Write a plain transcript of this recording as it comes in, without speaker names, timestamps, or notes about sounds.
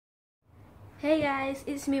Hey guys,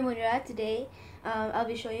 it's me Munira. Today I'll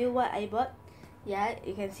be showing you what I bought. Yeah,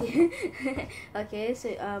 you can see. Okay,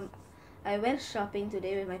 so I went shopping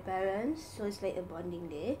today with my parents, so it's like a bonding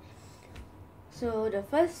day. So the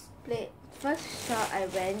first shop I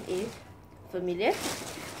went is familiar.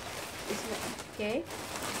 It's okay.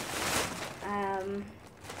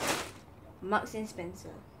 Marks and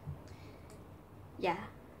Spencer. Yeah.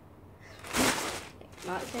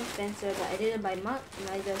 Marks and Spencer, but I didn't buy Mark,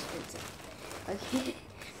 neither Spencer. Okay,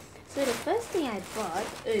 so the first thing I bought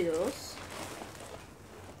is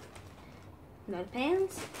not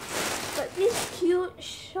pants, but these cute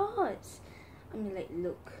shorts. I mean, like,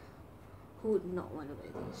 look, who would not want to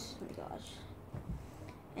wear this? Oh my gosh!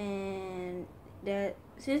 And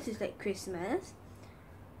since it's like Christmas,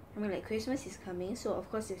 I mean, like, Christmas is coming, so of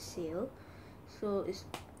course it's sale. So it's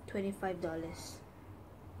 $25,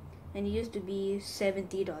 and it used to be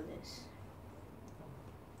 $70.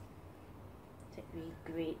 Really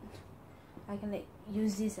great. I can like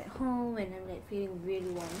use this at home when I'm like feeling really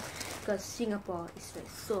warm, because Singapore is like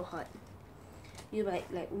so hot. You like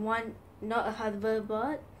one, not a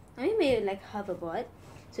hoverboard, I mean maybe like hoverboard,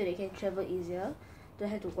 so they can travel easier, don't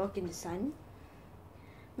have to walk in the sun.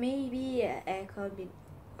 Maybe an aircon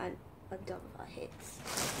on top of our heads.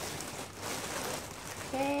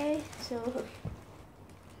 Okay, so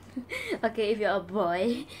okay, if you're a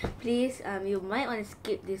boy, please you might want to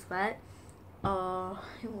skip this part or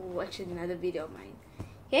watch another video of mine.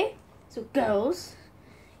 Okay, so girls,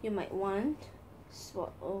 you might want it's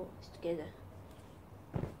together.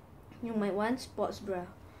 You might want sports bra.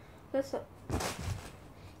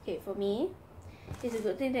 Okay, for me, it's a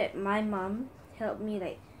good thing that my mom helped me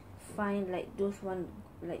like find like those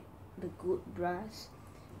like the good bras.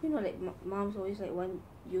 You know, like moms always like want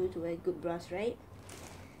you to wear good bras, right?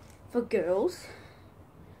 For girls,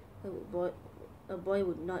 a boy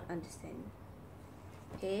would not understand.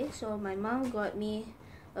 Okay, so my mom got me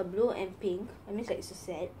a blue and pink. I mean, it's a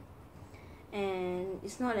set, and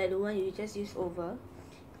it's not like the one you just use over.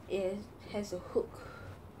 It has a hook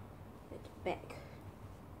at the back.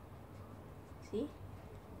 See,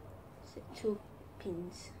 it's like 2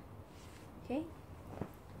 pins. Okay.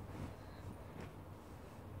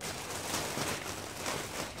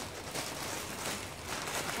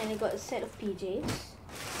 And I got a set of PJs,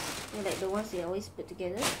 like the ones they always put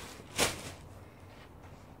together.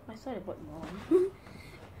 I thought I bought more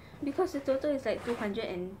because the total is like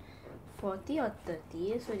 240 or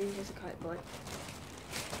 30, so this is just a cardboard.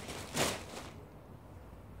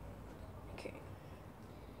 Okay,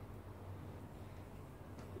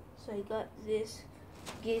 so I got this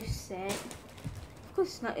gift set. Of course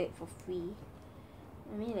it's not it for free.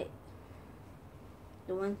 I mean, like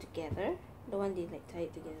the one together, the one they like tie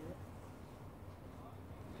it together,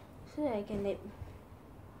 so that I can like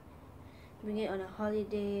bring it on a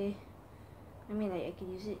holiday. I mean, like I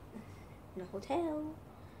can use it in a hotel,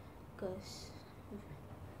 because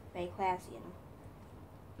very classy, you know.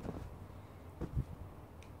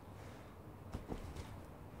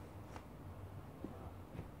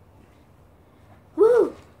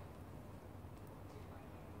 Woo!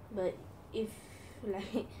 But if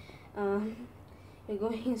like you're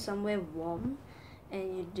going somewhere warm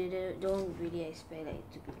and you don't really expect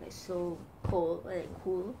like to be like so cold or like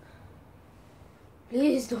cool,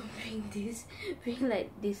 please don't bring this. Bring like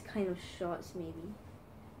this kind of shorts maybe.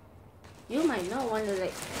 You might not want to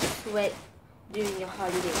like sweat during your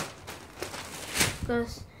holiday,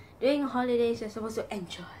 because during holidays you're supposed to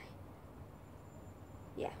enjoy.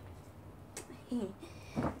 Yeah.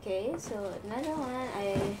 Okay, so another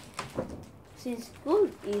one, since school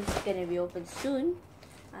is gonna reopen soon,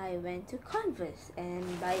 I went to Converse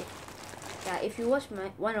and buy. Yeah, if you watch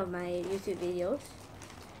one of my YouTube videos,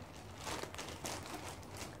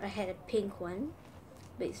 I had a pink one,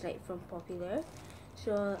 but it's like from Popular.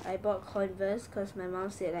 So I bought Converse because my mom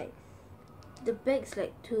said like the bag's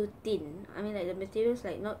like too thin. I mean, like the material's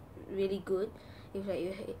like not really good if like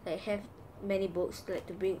you like have many books like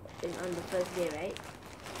to bring in on the first day, right?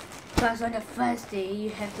 Because on the first day you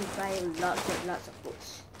have to buy lots of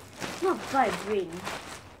books, not bring.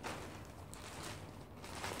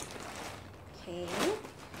 Okay,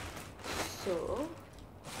 so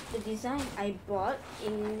the design I bought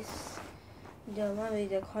is the one with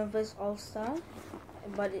the Converse All-Star. I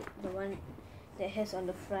bought it, the one that has on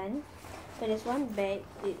the front. So there's one bag,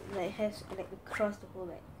 it like has like across the whole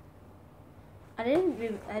bag. I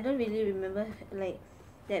don't really remember like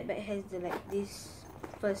that bag has the like this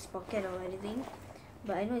first pocket or anything,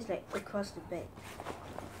 but I know it's like across the bag.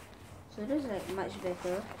 So this is like much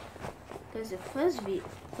better, because the first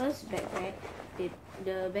backpack,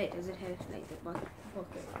 the bag doesn't have like the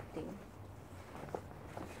pocket thing.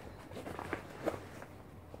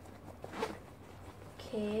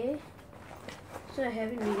 So I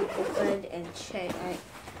haven't really opened and checked.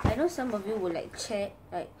 I know some of you would like check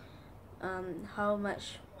like how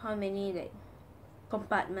many like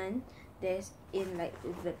compartment there's in like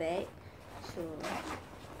the bag. So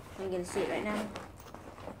I'm gonna see it right now.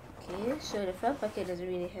 Okay, so the front pocket doesn't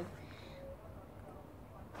really have,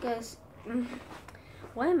 because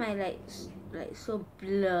why am I like so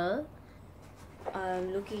blur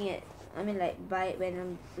looking at, I mean like when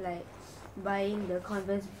I'm like buying the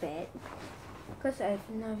Converse bag, because I've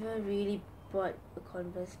never really bought a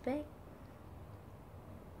Converse bag.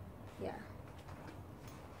 Yeah,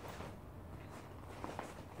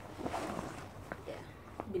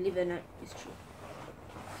 believe it or not, it's true.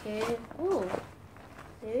 Okay, oh,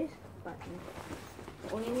 there is a button,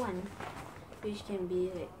 only one, which can be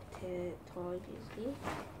like tall easily.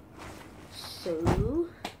 So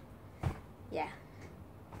yeah,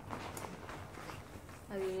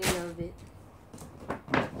 I really love it.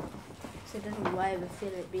 So I don't know why I feel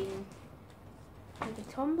like being like a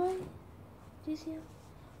tomboy this year,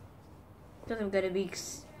 because I'm gonna be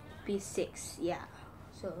 6. Yeah,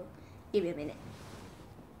 so give me a minute.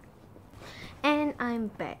 And I'm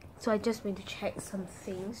back. So I just went to check some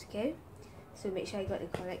things, okay? So make sure I got the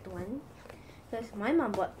correct one, because my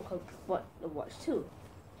mom bought the watch too.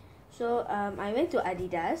 So I went to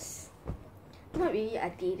Adidas, not really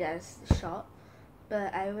Adidas shop,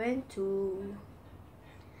 but I went to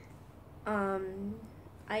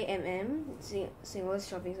IMM, Singapore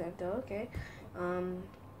Shopping Center. Okay,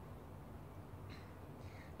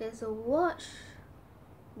 there's a watch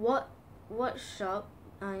shop.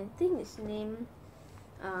 I think it's named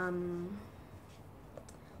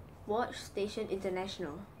Watch Station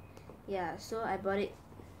International. Yeah, so I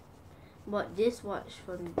bought this watch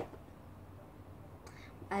from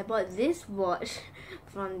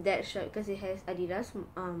that shop, because it has Adidas,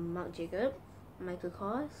 Marc Jacob, Michael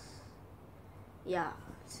Kors, yeah,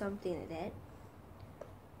 something like that.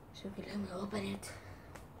 So okay, let me open it.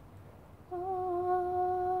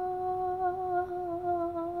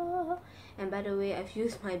 And by the way, I've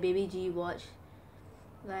used my baby G watch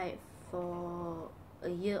like for a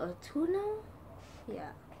year or 2 now.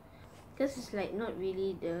 Yeah, because it's like not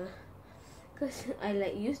really because I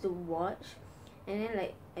like used the watch, and then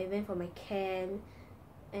like I went for my cam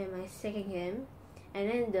and my second cam, and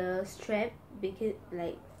then the strap became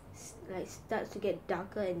like starts to get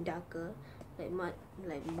darker and darker, like more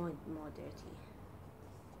dirty.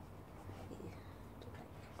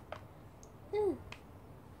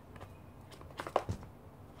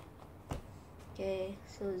 Okay,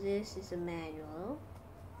 so this is a manual.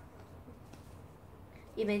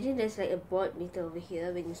 Imagine there's like a board meter over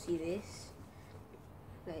here. When you see this,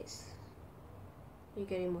 like, you're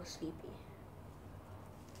getting more sleepy.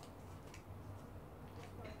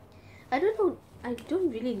 I don't know. I don't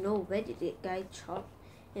really know where did that guy chop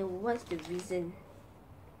and what's the reason.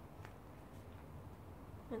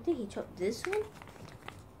 I think he chopped this one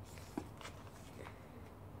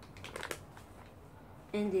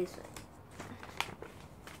and this one.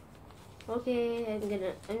 Okay, I'm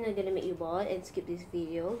not gonna make you bored and skip this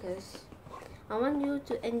video, because I want you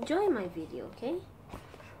to enjoy my video. Okay,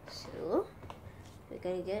 so we're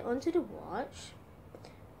gonna get onto the watch,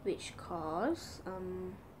 which costs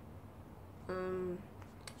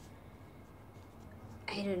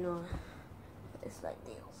I don't know, it's like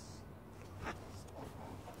this.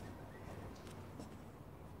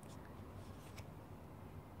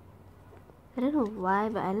 I don't know why,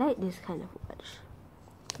 but I like this kind of watch.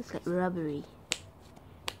 It's like rubbery.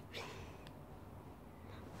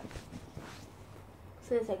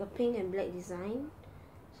 So it's like a pink and black design.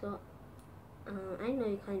 So I know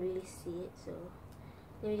you can't really see it, so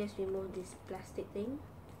let me just remove this plastic thing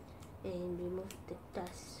and remove the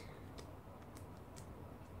dust.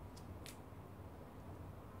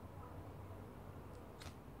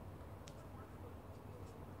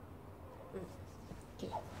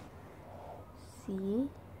 Okay. See?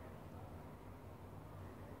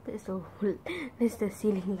 That's the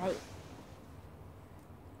ceiling light.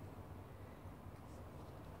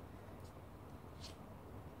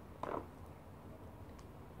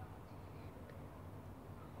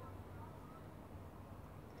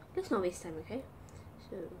 Let's not waste time, okay?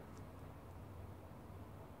 So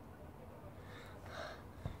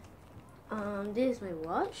this is my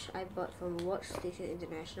watch. I bought from Watch Station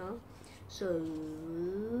International. So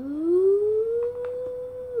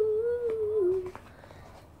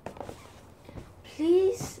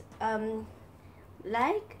please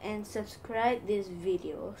like and subscribe this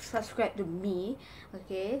video. Subscribe to me,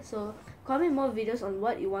 okay? So comment more videos on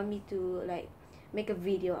what you want me to like make a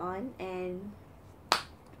video on, and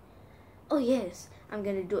oh yes, I'm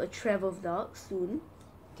gonna do a travel vlog soon.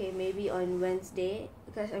 Okay, maybe on Wednesday,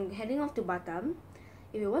 because I'm heading off to Batam.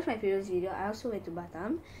 If you watch my previous video, I also went to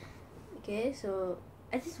Batam. Okay, so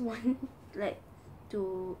I just want like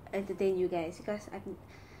to entertain you guys, because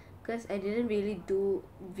I didn't really do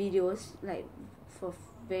videos like for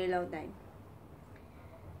very long time.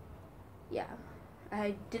 Yeah,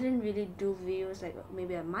 I didn't really do videos like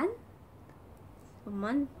maybe a month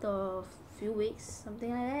or few weeks, something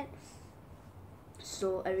like that.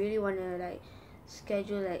 So I really want to like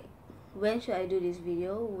schedule like when should I do this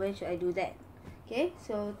video, when should I do that. Okay,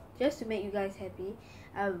 so just to make you guys happy,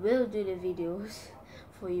 I will do the videos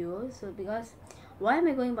for you. So because why am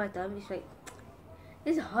I going Batam? It's like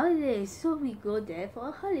it's a holiday, so we go there for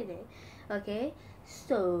a holiday. Okay,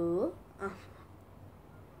 so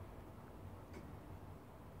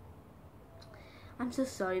I'm so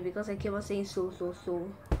sorry because I keep on saying so.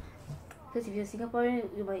 Because if you're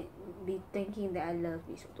Singaporean, you might be thinking that I love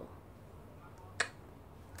risotto.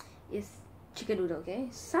 It's chicken noodle, okay?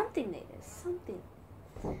 Something like that. Something.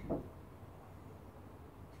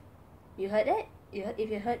 You heard that? If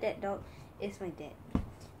you heard that, dog, it's my dad.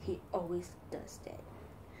 He always does that.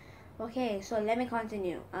 Okay, so let me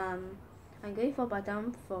continue. I'm going for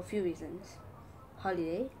Batam for a few reasons.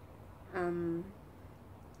 Holiday.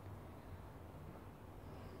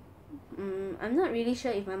 I'm not really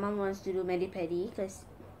sure if my mom wants to do mani-pedi, because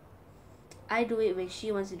I do it when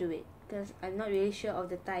she wants to do it, because I'm not really sure of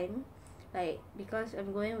the time, like because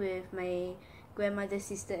I'm going with my grandmother's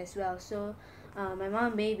sister as well. So my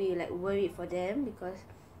mom may be like worried for them because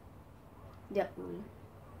they're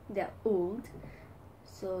old,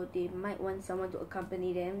 so they might want someone to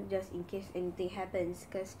accompany them just in case anything happens,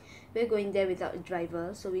 because we're going there without a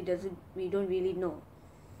driver, so we don't really know.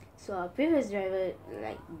 So our previous driver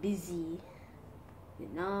like busy, you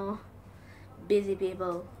know, busy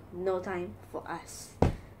people, no time for us.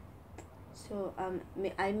 So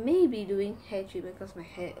I may be doing hair treatment because my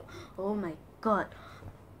hair, oh my god,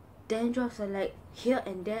 dandruffs are like here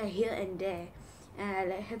and there, and I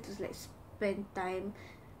like have to like spend time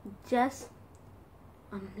just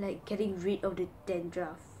like getting rid of the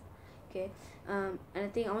dandruff. Okay, and I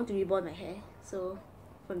think I want to rebond my hair. So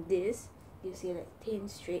from this, you see like thin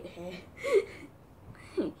straight hair.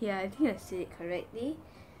 Yeah, I think I said it correctly.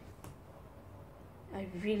 I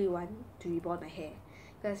really want to rebond my hair,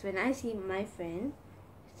 because when I see my friend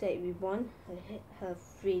like rebond her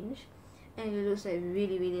fringe, and it looks like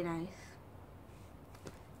really nice.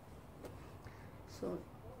 So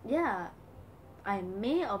yeah, I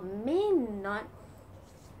may or may not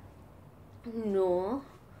know.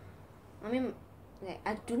 I mean, like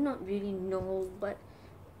I do not really know, but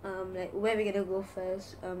like where we're gonna go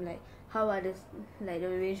first, like how are the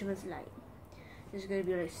arrangements like. It's gonna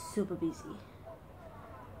be like super busy.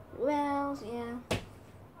 Well, yeah.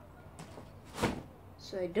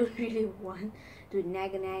 So I don't really want to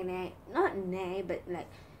nag, not nag, but like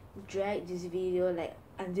drag this video like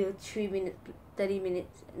until 30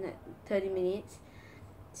 minutes.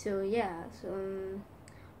 So yeah, so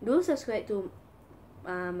do subscribe to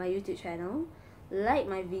my YouTube channel, like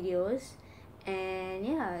my videos, and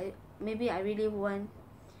yeah, maybe I really want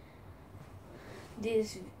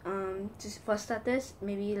this just for starters,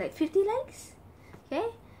 maybe like 50 likes. Okay,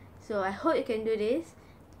 so I hope you can do this.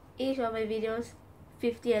 Each of my videos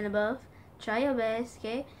 50 and above, try your best.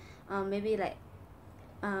 Okay, maybe like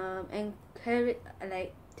encourage,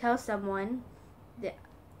 like tell someone that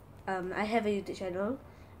I have a YouTube channel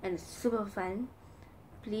and it's super fun.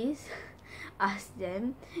 Please ask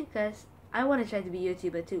them, because I want to try to be a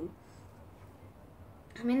YouTuber too.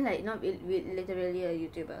 I mean, like not literally a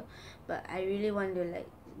YouTuber, but I really want to like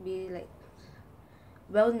be like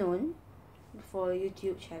well known for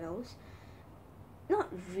YouTube channels. Not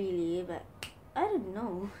really, but I don't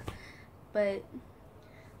know. But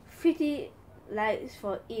 50 likes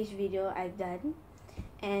for each video I've done,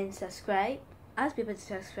 and subscribe. Ask people to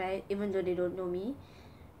subscribe even though they don't know me.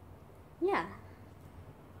 Yeah.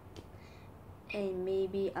 And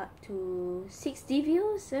maybe up to 60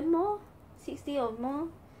 views and more. 60 or more.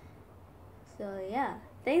 So yeah,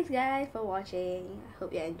 thanks guys for watching. I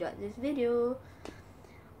hope you enjoyed this video.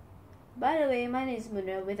 By the way, my name is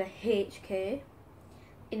Munra with a HK.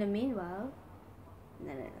 In the meanwhile,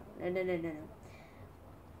 no.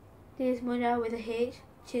 This is Munra with a H,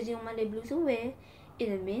 chasing all Monday blues away. In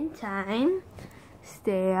the meantime,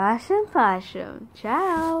 stay awesome, pawsam.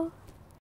 Ciao.